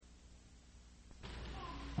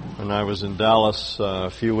When I was in Dallas a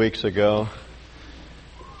few weeks ago,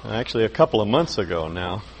 actually a couple of months ago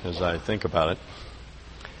now, as I think about it,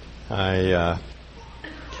 I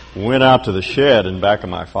went out to the shed in back of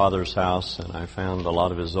my father's house and I found a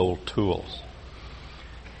lot of his old tools.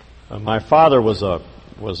 My father was a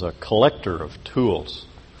collector of tools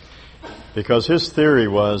because his theory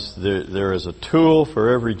was there is a tool for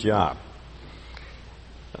every job.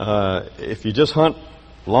 If you just hunt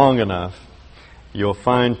long enough, you'll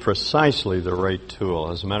find precisely the right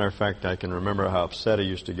tool. As a matter of fact, I can remember how upset I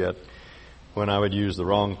used to get when I would use the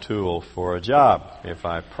wrong tool for a job. If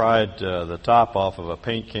I pried the top off of a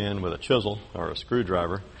paint can with a chisel or a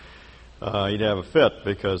screwdriver, he'd have a fit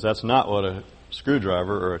because that's not what a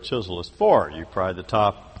screwdriver or a chisel is for. You pry the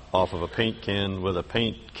top off of a paint can with a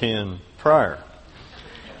paint can prier.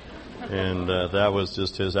 And that was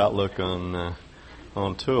just his outlook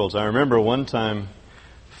on tools. I remember one time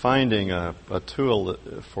finding a tool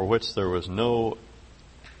for which there was no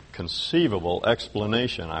conceivable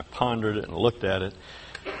explanation. I pondered it and looked at it.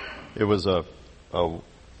 It was a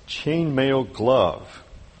chainmail glove,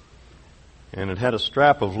 and it had a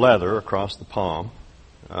strap of leather across the palm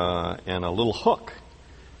and a little hook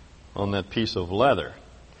on that piece of leather.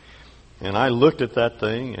 And I looked at that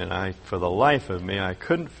thing, and for the life of me, I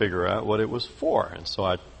couldn't figure out what it was for. And so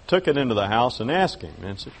I took it into the house and asked him, and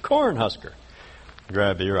it's a corn husker.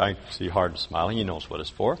 Grab the ear. I see Hardin smiling. He knows what it's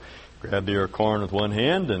for. Grab the ear of corn with one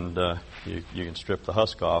hand, and you can strip the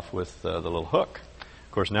husk off with the little hook.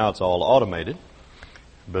 Of course, now it's all automated,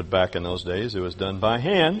 but back in those days, it was done by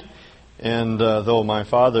hand. And though my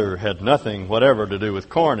father had nothing whatever to do with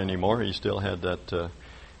corn anymore, he still had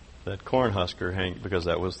that corn husker hang because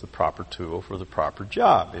that was the proper tool for the proper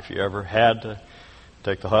job. If you ever had to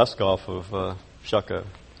take the husk off of shuck a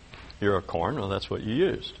ear of corn, well, that's what you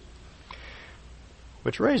used.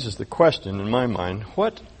 Which raises the question in my mind,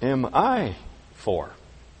 what am I for?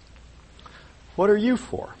 What are you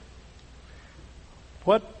for?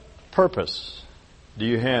 What purpose do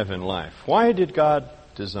you have in life? Why did God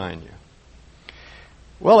design you?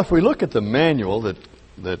 Well, if we look at the manual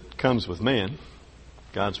that comes with man,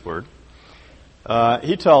 God's Word,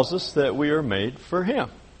 He tells us that we are made for Him.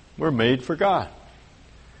 We're made for God.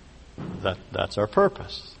 That's our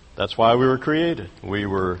purpose. That's why we were created. We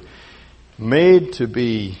were made to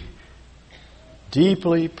be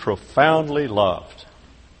deeply, profoundly loved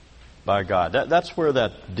by God. That's where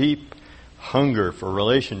that deep hunger for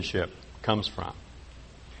relationship comes from.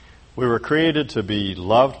 We were created to be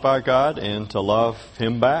loved by God and to love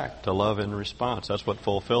Him back, to love in response. That's what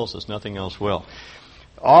fulfills us. Nothing else will.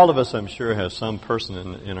 All of us, I'm sure, have some person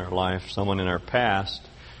in our life, someone in our past,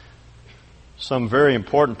 some very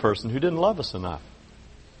important person who didn't love us enough.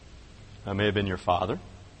 That may have been your father.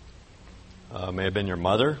 May have been your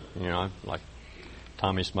mother, like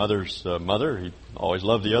Tommy's mother's mother. He always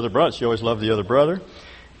loved the other brother. She always loved the other brother,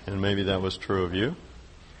 and maybe that was true of you.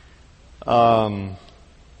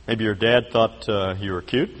 Maybe your dad thought you were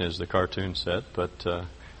cute, as the cartoon said, but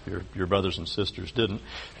your brothers and sisters didn't.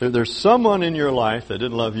 There's someone in your life that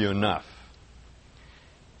didn't love you enough.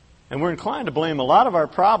 And we're inclined to blame a lot of our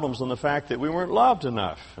problems on the fact that we weren't loved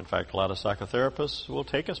enough. In fact, a lot of psychotherapists will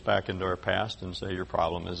take us back into our past and say your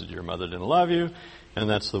problem is that your mother didn't love you, and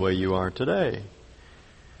that's the way you are today.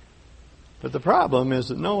 But the problem is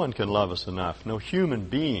that no one can love us enough. No human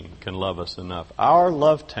being can love us enough. Our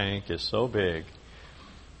love tank is so big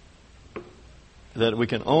that we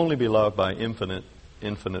can only be loved by infinite,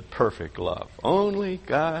 perfect love. Only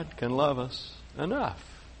God can love us enough.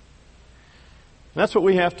 That's what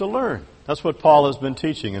we have to learn. That's what Paul has been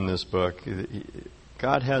teaching in this book.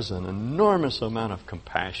 God has an enormous amount of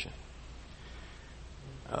compassion,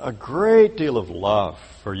 a great deal of love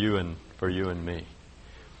for you and me.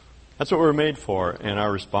 That's what we're made for, and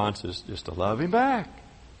our response is just to love Him back,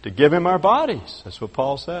 to give Him our bodies. That's what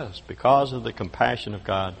Paul says. Because of the compassion of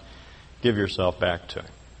God, give yourself back to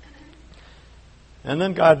Him. And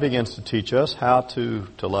then God begins to teach us how to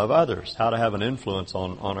love others, how to have an influence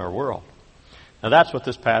on our world. Now that's what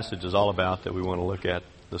this passage is all about that we want to look at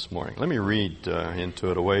this morning. Let me read into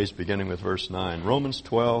it a ways, beginning with verse 9. Romans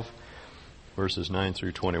 12, verses 9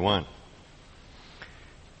 through 21.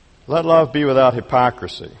 Let love be without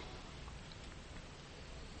hypocrisy.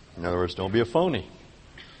 In other words, don't be a phony.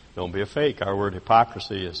 Don't be a fake. Our word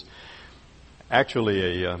hypocrisy is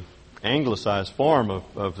actually a anglicized form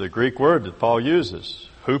of the Greek word that Paul uses.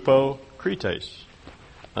 Hypokrites.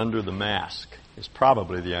 Under the mask is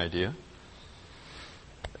probably the idea.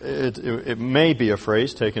 It may be a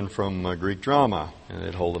phrase taken from Greek drama, and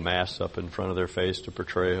they'd hold a mask up in front of their face to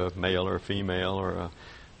portray a male or a female or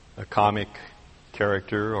a comic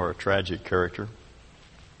character or a tragic character.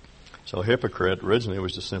 So hypocrite originally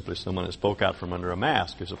was just simply someone that spoke out from under a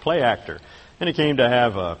mask. He was a play actor. And it came to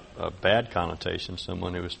have a bad connotation,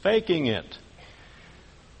 someone who was faking it.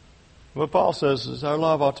 What Paul says is our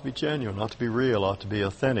love ought to be genuine, ought to be real, ought to be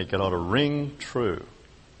authentic. It ought to ring true.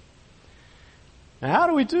 Now, how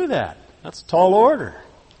do we do that? That's a tall order.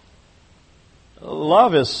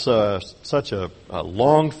 Love is such a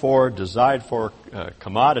longed-for, desired-for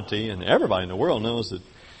commodity, and everybody in the world knows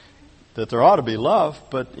that there ought to be love,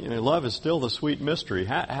 but love is still the sweet mystery.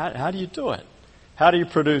 How do you do it? How do you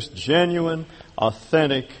produce genuine,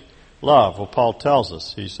 authentic love? Well, Paul tells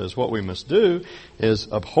us. He says what we must do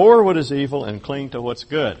is abhor what is evil and cling to what's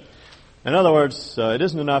good. In other words, it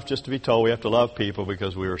isn't enough just to be told we have to love people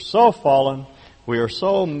because we are so fallen, we are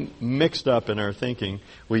so mixed up in our thinking,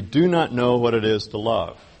 we do not know what it is to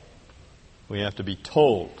love. We have to be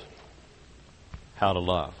told how to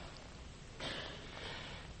love.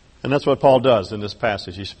 And that's what Paul does in this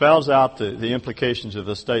passage. He spells out the implications of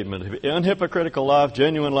the statement. Unhypocritical love,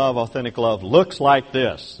 genuine love, authentic love looks like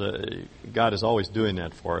this. God is always doing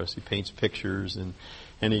that for us. He paints pictures and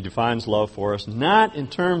He defines love for us, not in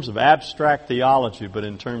terms of abstract theology, but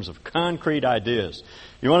in terms of concrete ideas.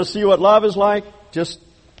 You want to see what love is like? Just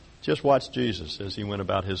watch Jesus as He went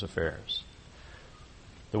about His affairs.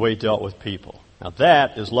 The way He dealt with people. Now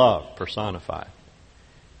that is love personified.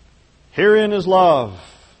 Herein is love,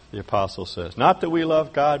 the apostle says. Not that we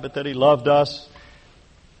love God, but that He loved us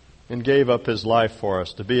and gave up His life for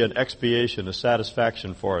us to be an expiation, a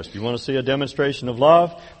satisfaction for us. If you want to see a demonstration of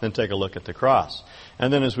love, then take a look at the cross.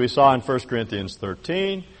 And then as we saw in 1 Corinthians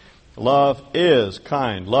 13, love is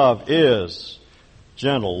kind, love is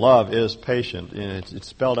gentle, love is patient. And it's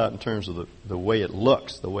spelled out in terms of the way it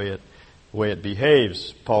looks, the way it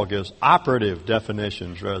behaves. Paul gives operative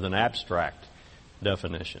definitions rather than abstract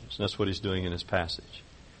definitions. That's what he's doing in his passage.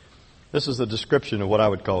 This is the description of what I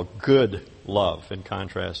would call good love in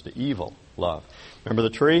contrast to evil love. Remember the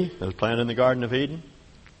tree that was planted in the Garden of Eden?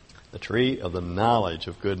 The tree of the knowledge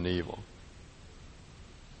of good and evil.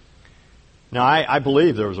 Now, I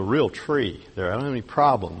believe there was a real tree there. I don't have any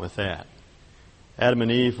problem with that. Adam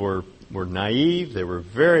and Eve were naive. They were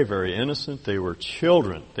very, very innocent. They were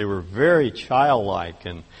children. They were very childlike.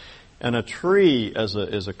 And a tree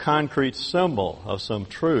is a concrete symbol of some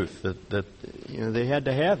truth that they had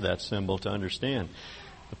to have that symbol to understand.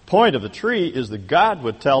 The point of the tree is that God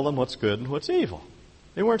would tell them what's good and what's evil.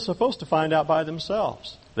 They weren't supposed to find out by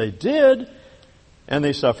themselves. They did, and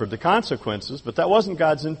they suffered the consequences, but that wasn't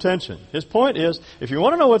God's intention. His point is, if you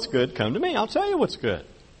want to know what's good, come to me. I'll tell you what's good.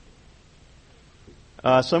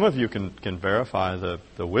 Some of you can verify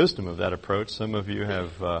the wisdom of that approach. Some of you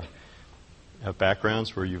have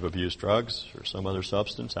backgrounds where you've abused drugs or some other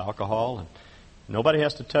substance, alcohol, and nobody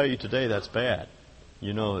has to tell you today that's bad.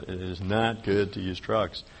 You know it is not good to use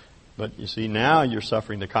drugs. But you see, now you're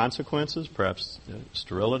suffering the consequences, perhaps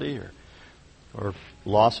sterility or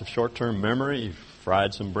loss of short-term memory. You've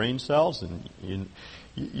fried some brain cells, and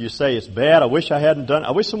you say it's bad. I wish I hadn't done it.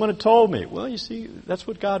 I wish someone had told me. Well, you see, that's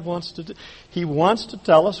what God wants to do. He wants to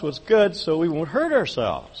tell us what's good so we won't hurt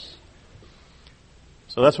ourselves.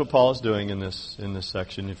 So that's what Paul is doing in this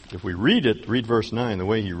section. If we read verse 9, the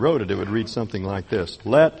way he wrote it, it would read something like this.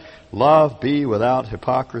 Let love be without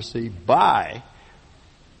hypocrisy by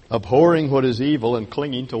abhorring what is evil and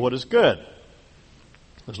clinging to what is good.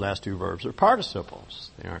 Those last two verbs are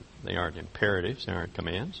participles. They aren't imperatives. They aren't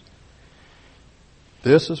commands.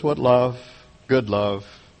 This is what love, good love,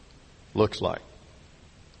 looks like.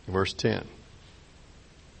 Verse 10.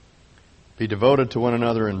 Be devoted to one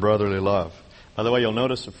another in brotherly love. By the way, you'll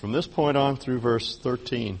notice that from this point on through verse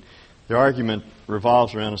 13, the argument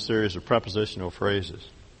revolves around a series of prepositional phrases.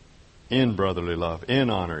 In brotherly love, in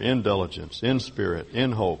honor, in diligence, in spirit,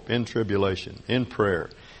 in hope, in tribulation, in prayer,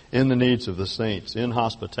 in the needs of the saints, in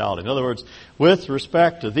hospitality. In other words, with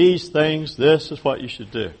respect to these things, this is what you should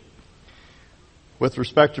do. With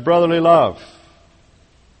respect to brotherly love,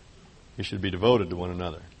 you should be devoted to one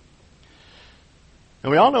another.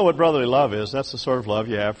 And we all know what brotherly love is. That's the sort of love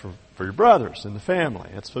you have for your brothers in the family.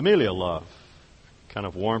 It's familial love, kind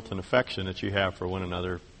of warmth and affection that you have for one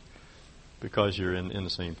another because you're in the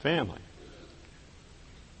same family.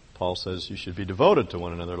 Paul says you should be devoted to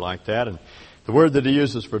one another like that. And the word that he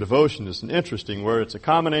uses for devotion is an interesting word. It's a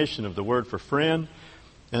combination of the word for friend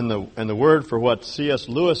and the word for what C.S.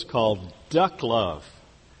 Lewis called duck love.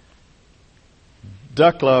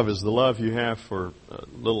 Duck love is the love you have for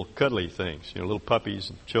little cuddly things, little puppies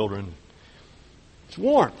and children. It's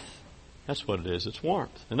warmth. That's what it is. It's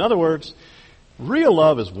warmth. In other words, real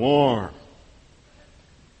love is warm.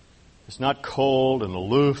 It's not cold and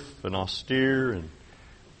aloof and austere and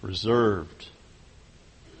reserved.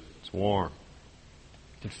 It's It's warm.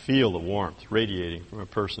 You can feel the warmth radiating from a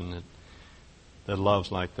person that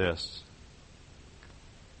loves like this.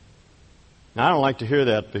 Now, I don't like to hear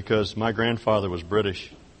that because my grandfather was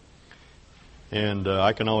British, and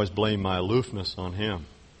I can always blame my aloofness on him.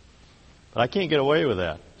 But I can't get away with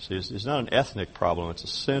that. See, it's not an ethnic problem, it's a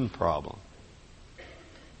sin problem.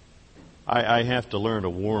 I have to learn to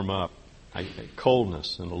warm up.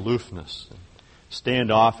 Coldness and aloofness and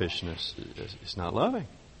standoffishness, it's not loving.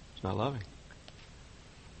 It's not loving.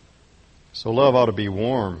 So love ought to be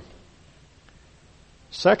warm.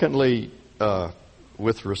 Secondly,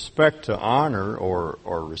 with respect to honor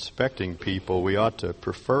or respecting people, we ought to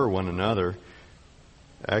prefer one another.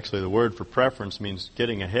 Actually, the word for preference means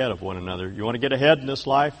getting ahead of one another. You want to get ahead in this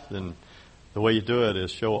life? Then the way you do it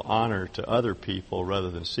is show honor to other people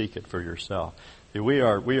rather than seek it for yourself. See, we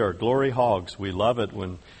are glory hogs. We love it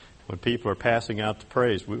when people are passing out the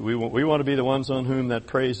praise. We want to be the ones on whom that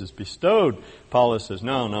praise is bestowed. Paul says,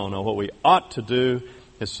 no. What we ought to do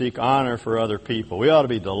is seek honor for other people. We ought to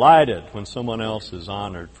be delighted when someone else is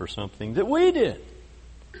honored for something that we did.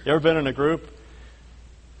 You ever been in a group?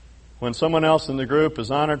 When someone else in the group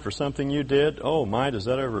is honored for something you did, oh my, does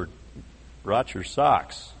that ever rot your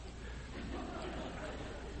socks?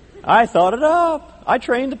 I thought it up. I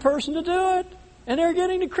trained the person to do it, and they're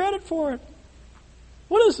getting the credit for it.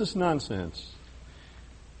 What is this nonsense?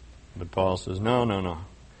 But Paul says, no. No,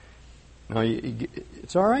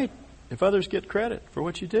 it's all right if others get credit for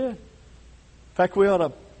what you did. In fact, we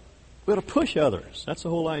ought to push others. That's the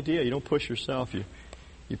whole idea. You don't push yourself.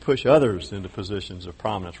 You push others into positions of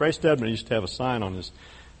prominence. Ray Stedman used to have a sign on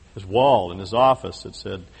his wall in his office that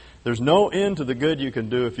said, "There's no end to the good you can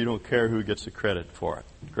do if you don't care who gets the credit for it."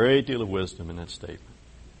 Great deal of wisdom in that statement.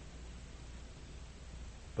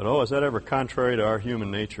 But is that ever contrary to our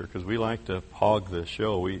human nature? Because we like to hog the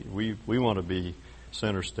show. We want to be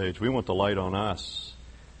center stage. We want the light on us.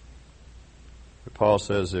 But Paul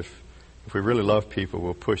says if we really love people,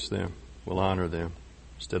 we'll push them. We'll honor them.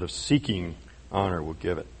 Instead of seeking honor, we'll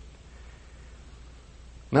give it.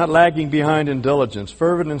 Not lagging behind in diligence,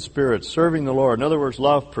 fervent in spirit, serving the Lord. In other words,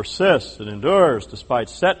 love persists and endures despite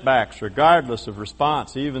setbacks, regardless of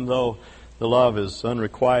response, even though the love is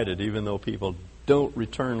unrequited, even though people don't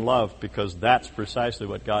return love, because that's precisely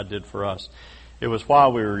what God did for us. It was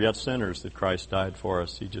while we were yet sinners that Christ died for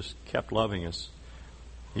us. He just kept loving us,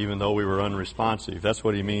 even though we were unresponsive. That's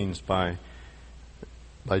what he means by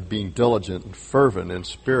being diligent and fervent in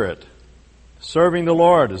spirit. Serving the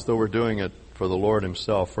Lord as though we're doing it for the Lord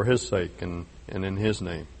himself, for his sake and in his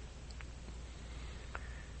name.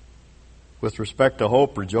 With respect to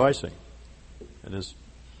hope, rejoicing. It is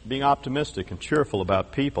being optimistic and cheerful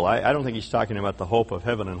about people. I don't think he's talking about the hope of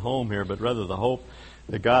heaven and home here, but rather the hope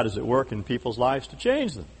that God is at work in people's lives to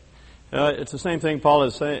change them. It's the same thing Paul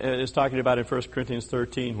is talking about in 1 Corinthians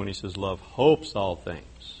 13 when he says, love hopes all things.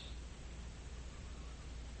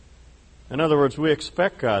 In other words, we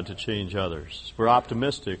expect God to change others. We're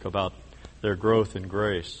optimistic about their growth in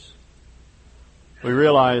grace. We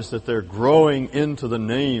realize that they're growing into the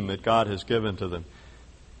name that God has given to them.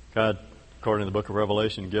 God, according to the book of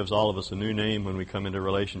Revelation, gives all of us a new name when we come into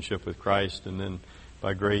relationship with Christ, and then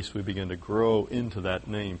by grace we begin to grow into that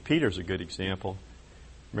name. Peter's a good example.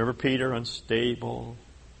 Remember Peter, unstable,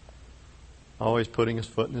 always putting his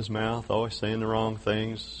foot in his mouth, always saying the wrong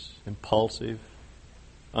things, impulsive,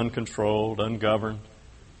 uncontrolled, ungoverned.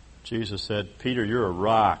 Jesus said, Peter, you're a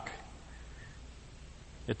rock.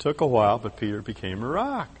 It took a while, but Peter became a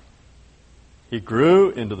rock. He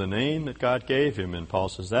grew into the name that God gave him. And Paul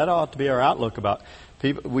says that ought to be our outlook about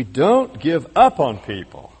people. We don't give up on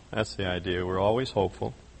people. That's the idea. We're always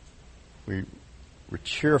hopeful. We're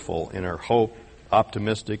cheerful in our hope,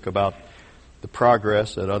 optimistic about the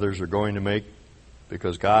progress that others are going to make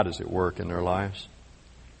because God is at work in their lives.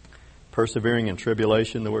 Persevering in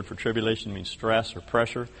tribulation. The word for tribulation means stress or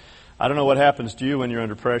pressure. I don't know what happens to you when you're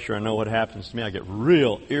under pressure. I know what happens to me. I get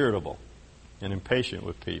real irritable and impatient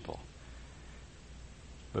with people.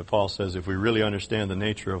 But Paul says if we really understand the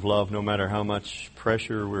nature of love, no matter how much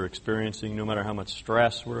pressure we're experiencing, no matter how much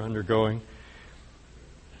stress we're undergoing,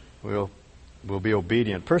 we'll be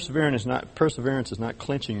obedient. Perseverance is not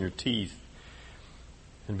clenching your teeth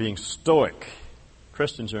and being stoic.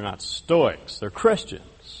 Christians are not stoics. They're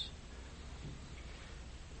Christians.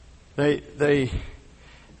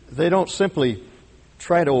 They don't simply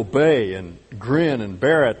try to obey and grin and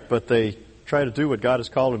bear it, but they try to do what God has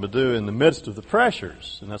called them to do in the midst of the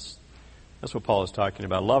pressures. And that's what Paul is talking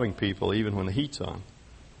about, loving people even when the heat's on.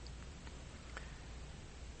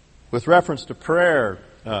 With reference to prayer,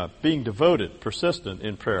 being devoted, persistent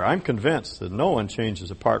in prayer. I'm convinced that no one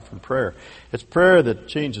changes apart from prayer. It's prayer that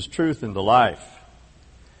changes truth into life.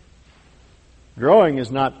 Growing is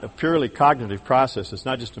not a purely cognitive process. It's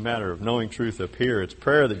not just a matter of knowing truth up here. It's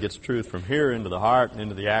prayer that gets truth from here into the heart and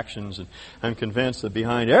into the actions. And I'm convinced that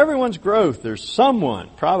behind everyone's growth, there's someone,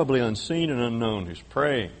 probably unseen and unknown, who's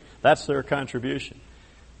praying. That's their contribution.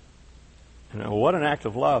 You know, what an act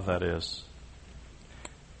of love that is,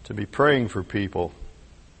 to be praying for people,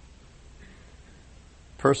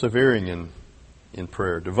 persevering in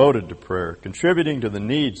prayer, devoted to prayer, contributing to the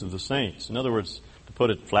needs of the saints. In other words, to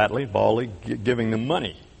put it flatly, baldly, giving them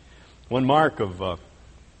money. One mark of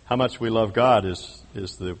how much we love God is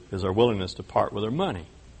our willingness to part with our money.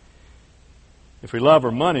 If we love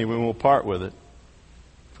our money, we won't part with it.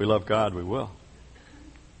 If we love God, we will.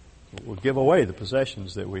 We'll give away the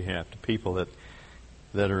possessions that we have to people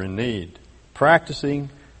that are in need. Practicing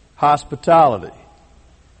hospitality.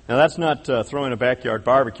 Now, that's not throwing a backyard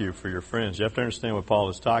barbecue for your friends. You have to understand what Paul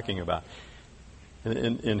is talking about.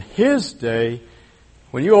 In his day,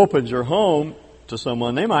 when you opened your home to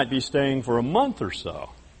someone, they might be staying for a month or so.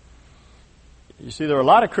 You see, there are a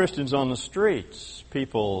lot of Christians on the streets,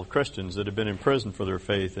 Christians that have been in prison for their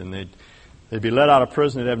faith, and they'd be let out of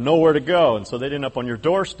prison, they'd have nowhere to go, and so they'd end up on your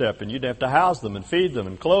doorstep, and you'd have to house them and feed them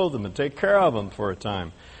and clothe them and take care of them for a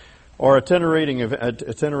time. Or itinerating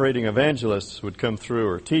evangelists would come through,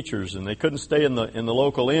 or teachers, and they couldn't stay in the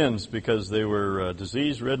local inns because they were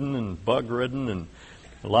disease-ridden and bug-ridden, and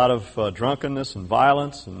a lot of drunkenness and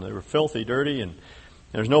violence, and they were filthy, dirty, and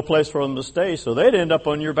there's no place for them to stay. So they'd end up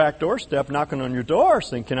on your back doorstep, knocking on your door,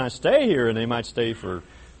 saying, "Can I stay here?" And they might stay for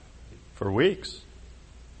weeks.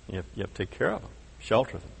 You have to take care of them,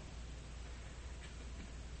 shelter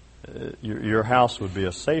them. Your house would be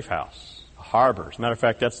a safe house, a harbor. As a matter of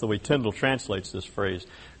fact, that's the way Tyndall translates this phrase.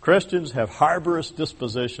 Christians have harborous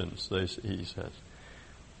dispositions, he says.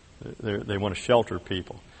 They want to shelter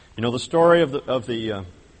people. You know the story of the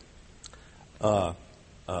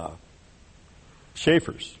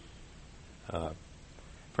Schaeffers,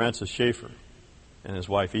 Francis Schaeffer and his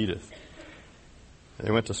wife Edith.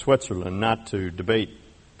 They went to Switzerland not to debate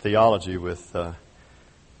theology with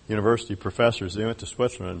university professors. They went to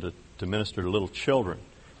Switzerland to minister to little children.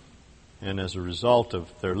 And as a result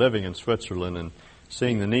of their living in Switzerland and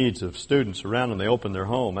seeing the needs of students around them, they opened their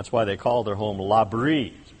home. That's why they called their home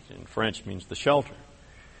l'abri. In French means the shelter.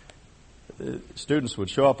 Students would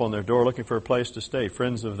show up on their door looking for a place to stay,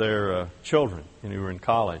 friends of their children who were in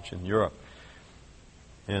college in Europe.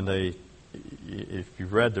 And if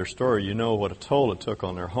you've read their story, you know what a toll it took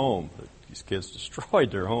on their home. These kids destroyed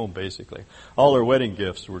their home, basically. All their wedding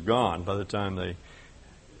gifts were gone by the time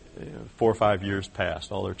 4 or 5 years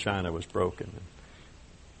passed. All their china was broken.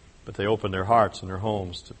 But they opened their hearts and their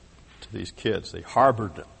homes to these kids. They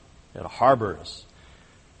harbored them. They had a harborous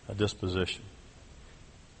disposition.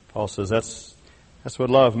 Paul says that's what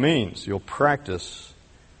love means. You'll practice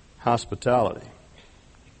hospitality.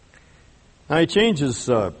 Now he changes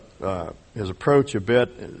his approach a bit,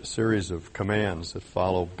 a series of commands that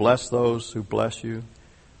follow. Bless those who bless you.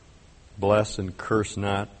 Bless and curse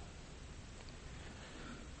not.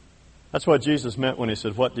 That's what Jesus meant when he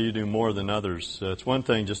said, "What do you do more than others?" It's one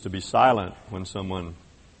thing just to be silent when someone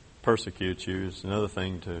persecutes you. It's another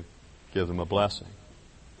thing to give them a blessing.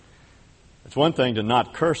 It's one thing to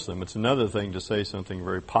not curse them. It's another thing to say something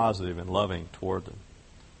very positive and loving toward them.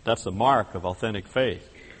 That's the mark of authentic faith.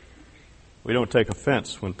 We don't take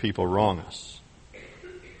offense when people wrong us.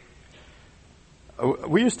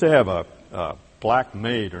 We used to have a black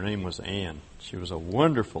maid. Her name was Ann. She was a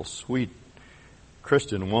wonderful, sweet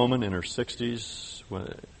Christian woman in her 60s,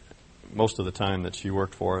 most of the time that she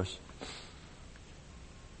worked for us.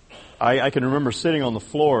 I can remember sitting on the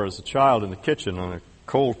floor as a child in the kitchen on a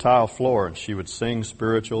cold tile floor, and she would sing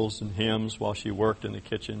spirituals and hymns while she worked in the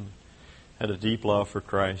kitchen. Had a deep love for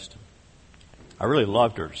Christ. I really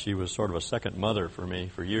loved her. She was sort of a second mother for me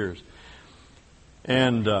for years.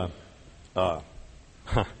 And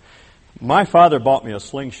my father bought me a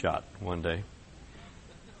slingshot one day,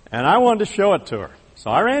 and I wanted to show it to her. So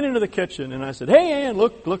I ran into the kitchen and I said, "Hey, Ann,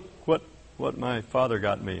 look what my father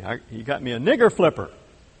got me. He got me a nigger flipper."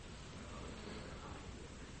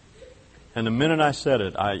 And the minute I said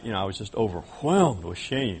it, I was just overwhelmed with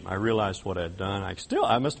shame. I realized what I had done. I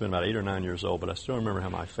must have been about 8 or 9 years old, but I still remember how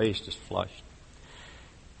my face just flushed.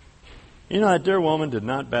 You know, that dear woman did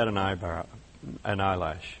not bat an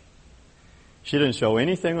eyelash. She didn't show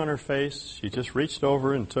anything on her face. She just reached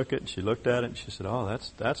over and took it, and she looked at it, and she said, "Oh,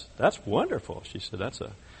 that's wonderful." She said,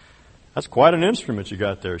 "That's quite an instrument you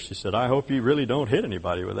got there." She said, "I hope you really don't hit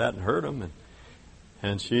anybody with that and hurt them."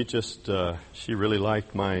 And she really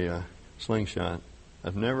liked my slingshot.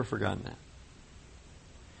 I've never forgotten that.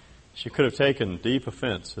 She could have taken deep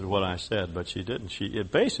offense at what I said, but she didn't. She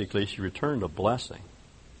returned a blessing.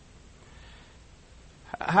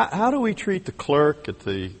 How do we treat the clerk at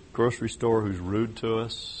the grocery store who's rude to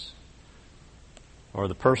us? Or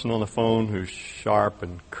the person on the phone who's sharp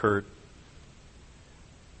and curt?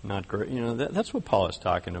 Not great. That's what Paul is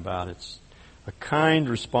talking about. It's a kind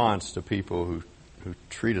response to people who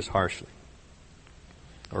treat us harshly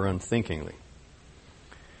or unthinkingly.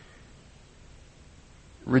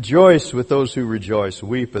 Rejoice with those who rejoice.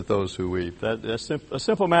 Weep at those who weep. That's a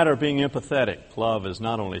simple matter of being empathetic. Love is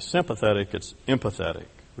not only sympathetic, it's empathetic.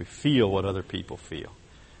 We feel what other people feel.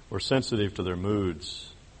 We're sensitive to their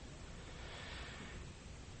moods.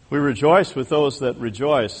 We rejoice with those that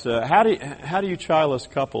rejoice. How do you childless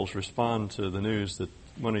couples respond to the news that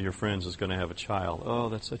one of your friends is going to have a child? Oh,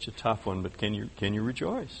 that's such a tough one, but can you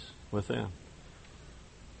rejoice with them?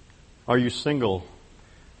 Are you single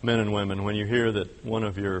men and women, when you hear that one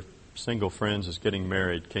of your single friends is getting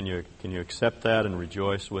married, can you accept that and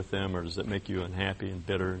rejoice with them, or does it make you unhappy and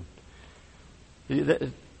bitter?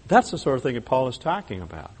 That's the sort of thing that Paul is talking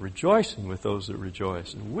about. Rejoicing with those that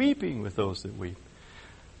rejoice and weeping with those that weep.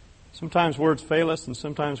 Sometimes words fail us, and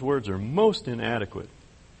sometimes words are most inadequate.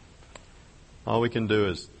 All we can do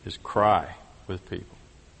is cry with people.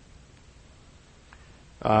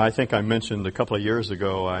 I think I mentioned a couple of years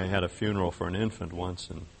ago I had a funeral for an infant once,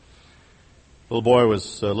 and the little boy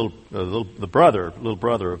was the little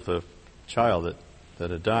brother of the child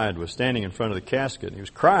that had died was standing in front of the casket, and he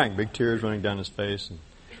was crying, big tears running down his face. And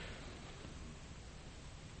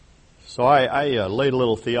so I laid a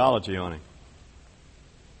little theology on him.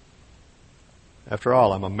 After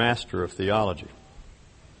all, I'm a master of theology.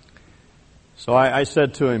 So I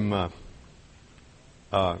said to him,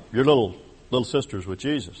 your little sister's with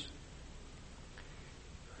Jesus.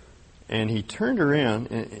 And he turned around,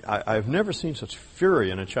 and I've never seen such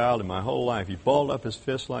fury in a child in my whole life. He balled up his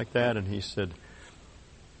fist like that, and he said,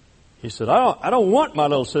 I don't want my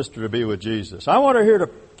little sister to be with Jesus. I want her here to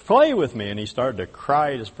play with me. And he started to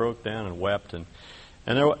cry. He just broke down and wept. And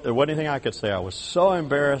there wasn't anything I could say. I was so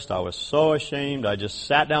embarrassed. I was so ashamed. I just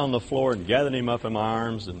sat down on the floor and gathered him up in my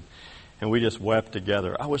arms, and we just wept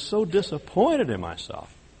together. I was so disappointed in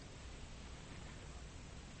myself.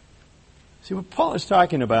 See, what Paul is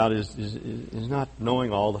talking about is not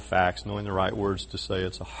knowing all the facts, knowing the right words to say.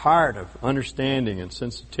 It's a heart of understanding and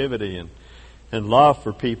sensitivity and love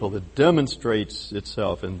for people that demonstrates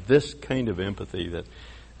itself in this kind of empathy. That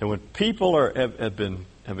when people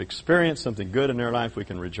have experienced something good in their life, we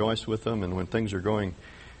can rejoice with them. And when things are going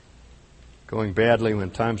badly, when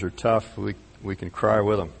times are tough, we can cry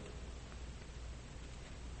with them.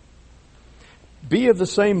 Be of the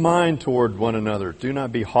same mind toward one another. Do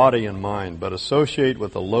not be haughty in mind, but associate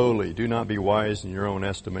with the lowly. Do not be wise in your own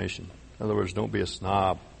estimation. In other words, don't be a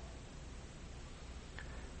snob.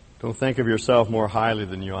 Don't think of yourself more highly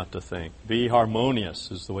than you ought to think. Be harmonious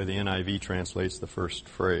is the way the NIV translates the first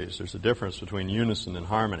phrase. There's a difference between unison and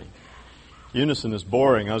harmony. Unison is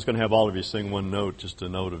boring. I was going to have all of you sing one note, just a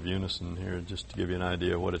note of unison here, just to give you an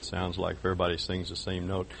idea of what it sounds like if everybody sings the same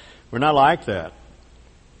note. We're not like that.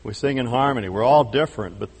 We sing in harmony. We're all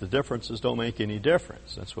different, but the differences don't make any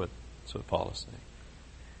difference. That's what Paul is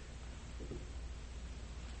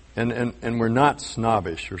saying. And we're not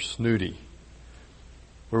snobbish or snooty.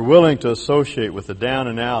 We're willing to associate with the down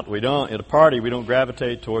and out. At a party, we don't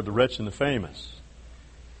gravitate toward the rich and the famous.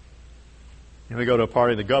 We go to a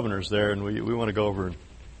party, the governor's there, and we want to go over and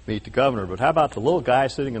meet the governor. But how about the little guy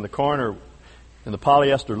sitting in the corner in the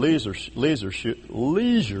polyester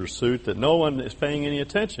leisure suit that no one is paying any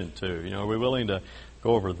attention to? We're willing to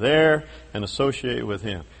go over there and associate with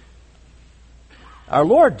him. Our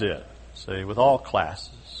Lord did, say, with all classes.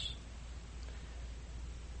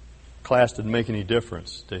 Class didn't make any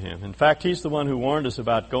difference to him. In fact, he's the one who warned us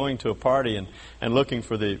about going to a party and looking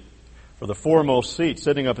for the foremost seat,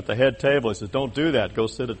 sitting up at the head table. He says, don't do that. Go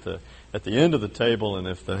sit at the end of the table, and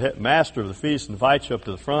if the master of the feast invites you up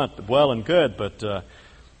to the front, well and good, but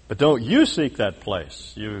don't you seek that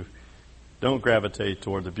place. You don't gravitate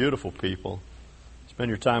toward the beautiful people. Spend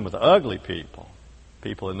your time with the ugly people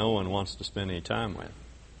that no one wants to spend any time with.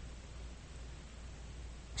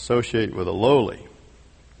 Associate with the lowly.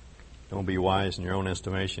 Don't be wise in your own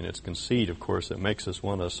estimation. It's conceit, of course, that makes us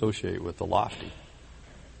want to associate with the lofty.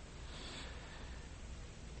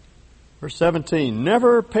 Verse 17,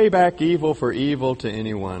 never pay back evil for evil to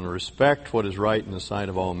anyone. Respect what is right in the sight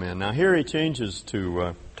of all men. Now here he changes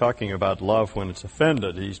to talking about love when it's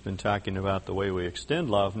offended. He's been talking about the way we extend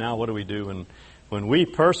love. Now what do we do when we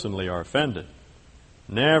personally are offended?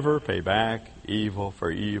 Never pay back evil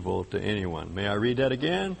for evil to anyone. May I read that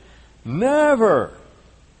again? Never.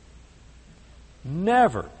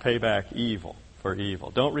 Never pay back evil for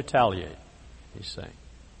evil. Don't retaliate, he's saying.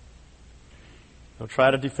 Don't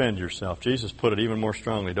try to defend yourself. Jesus put it even more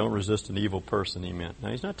strongly. Don't resist an evil person, he meant. Now,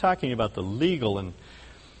 he's not talking about the legal and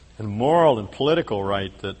moral and political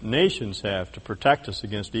right that nations have to protect us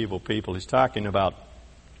against evil people. He's talking about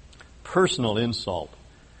personal insult.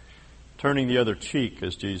 Turning the other cheek,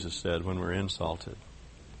 as Jesus said, when we're insulted.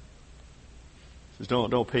 He says,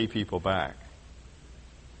 don't pay people back.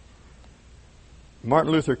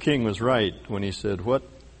 Martin Luther King was right when he said, what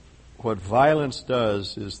violence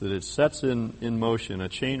does is that it sets in motion a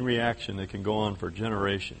chain reaction that can go on for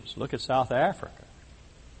generations. Look at South Africa.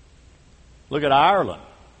 Look at Ireland.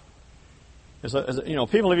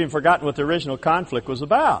 People have even forgotten what the original conflict was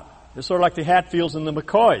about. It's sort of like the Hatfields and the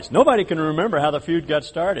McCoys. Nobody can remember how the feud got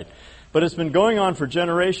started. But it's been going on for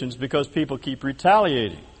generations because people keep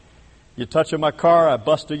retaliating. You touch my car, I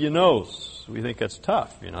busted your nose. We think that's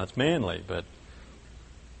tough. It's manly, but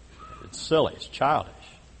it's silly. It's childish.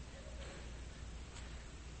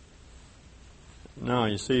 No,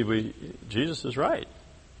 you see, Jesus is right.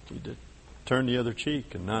 To turn the other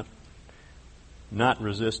cheek and not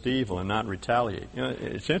resist evil and not retaliate.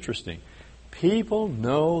 It's interesting. People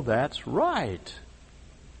know that's right.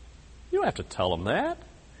 You don't have to tell them that.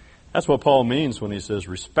 That's what Paul means when he says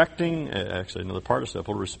respecting, actually another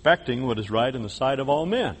participle, respecting what is right in the sight of all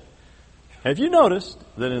men. Have you noticed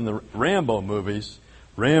that in the Rambo movies,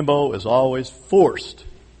 Rambo is always forced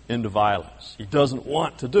into violence? He doesn't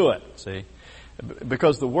want to do it, see?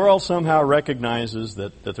 Because the world somehow recognizes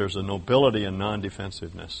that there's a nobility in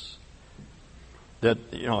non-defensiveness. I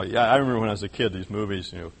remember when I was a kid, these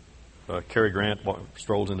movies, Cary Grant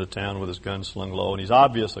strolls into town with his gun slung low, and he's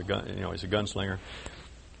obvious he's a gunslinger.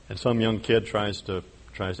 And some young kid tries to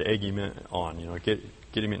egg him on,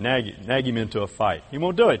 nag him into a fight. He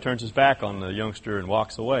won't do it. He turns his back on the youngster and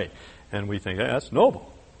walks away. And we think, hey, that's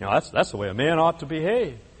noble. That's the way a man ought to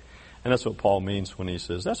behave. And that's what Paul means when he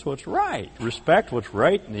says, that's what's right. Respect what's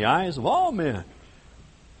right in the eyes of all men.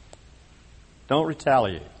 Don't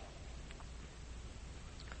retaliate.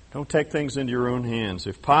 Don't take things into your own hands.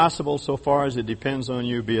 If possible, so far as it depends on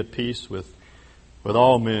you, be at peace with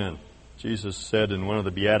all men. Jesus said in one of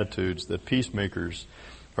the Beatitudes that peacemakers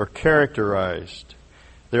are characterized.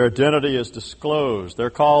 Their identity is disclosed.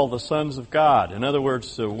 They're called the sons of God. In other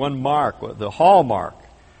words, one mark, the hallmark,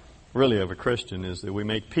 really, of a Christian is that we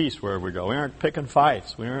make peace wherever we go. We aren't picking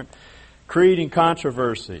fights. We aren't creating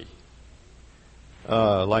controversy.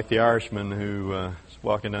 Like the Irishman who was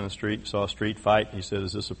walking down the street, saw a street fight, and he said,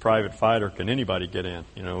 is this a private fight or can anybody get in?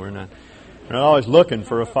 We're not always looking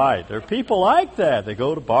for a fight. There are people like that. They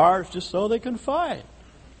go to bars just so they can fight.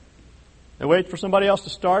 They wait for somebody else to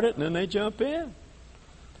start it, and then they jump in.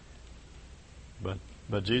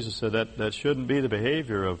 But Jesus said that shouldn't be the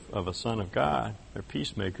behavior of a son of God. They're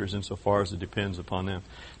peacemakers insofar as it depends upon them.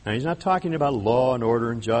 Now, he's not talking about law and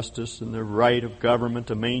order and justice and the right of government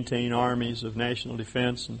to maintain armies of national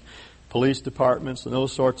defense and police departments and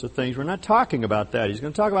those sorts of things. We're not talking about that. He's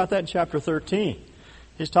going to talk about that in chapter 13.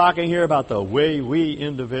 He's talking here about the way we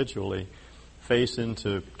individually face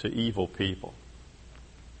into evil people.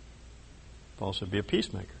 Paul said, be a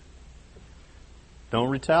peacemaker. Don't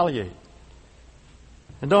retaliate.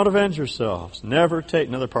 And don't avenge yourselves. Never take,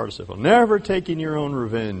 another participle, never taking your own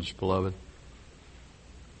revenge, beloved.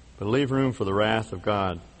 But leave room for the wrath of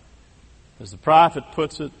God. As the prophet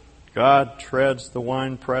puts it, God treads the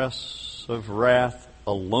winepress of wrath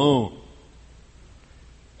alone.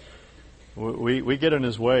 We get in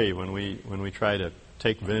His way when we try to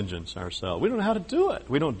take vengeance ourselves. We don't know how to do it.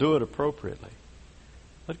 We don't do it appropriately.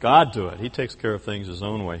 Let God do it. He takes care of things His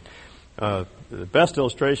own way. The best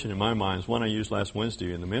illustration in my mind is one I used last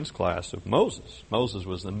Wednesday in the men's class of Moses. Moses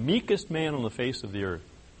was the meekest man on the face of the earth.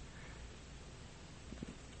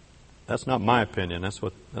 That's not my opinion. That's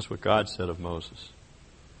what God said of Moses.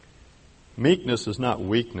 Meekness is not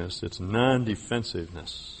weakness. It's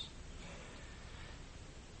non-defensiveness.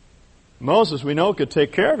 Moses, we know, could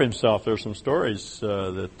take care of himself. There are some stories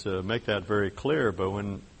that make that very clear. But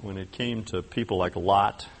when it came to people like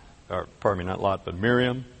Lot, or pardon me, not Lot, but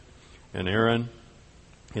Miriam and Aaron,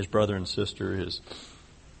 his brother and sister,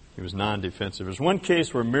 he was non-defensive. There's one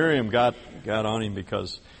case where Miriam got on him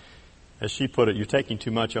because, as she put it, you're taking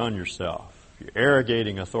too much on yourself. You're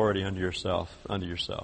arrogating authority unto yourself.